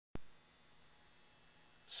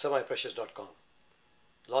semiprecious.com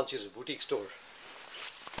launches a boutique store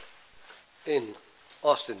in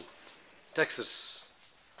Austin, Texas,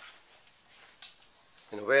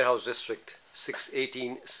 in a warehouse district,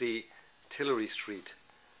 618C Tillery Street.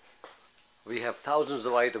 We have thousands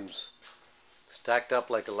of items stacked up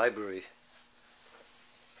like a library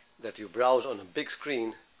that you browse on a big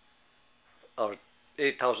screen, our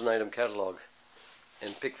 8,000 item catalog,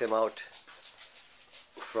 and pick them out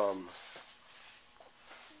from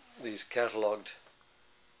these cataloged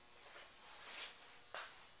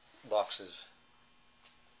boxes.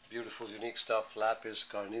 Beautiful, unique stuff: lapis,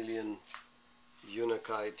 carnelian,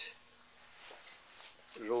 unakite.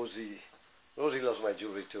 Rosie loves my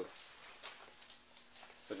jewelry too.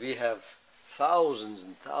 But we have thousands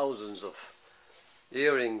and thousands of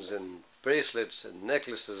earrings and bracelets and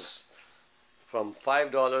necklaces from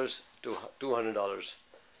 $5 to $200.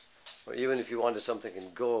 Or even if you wanted something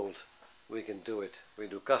in gold, we can do it. We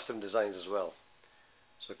do custom designs as well.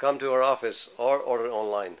 So come to our office or order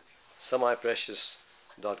online,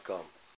 semiprecious.com.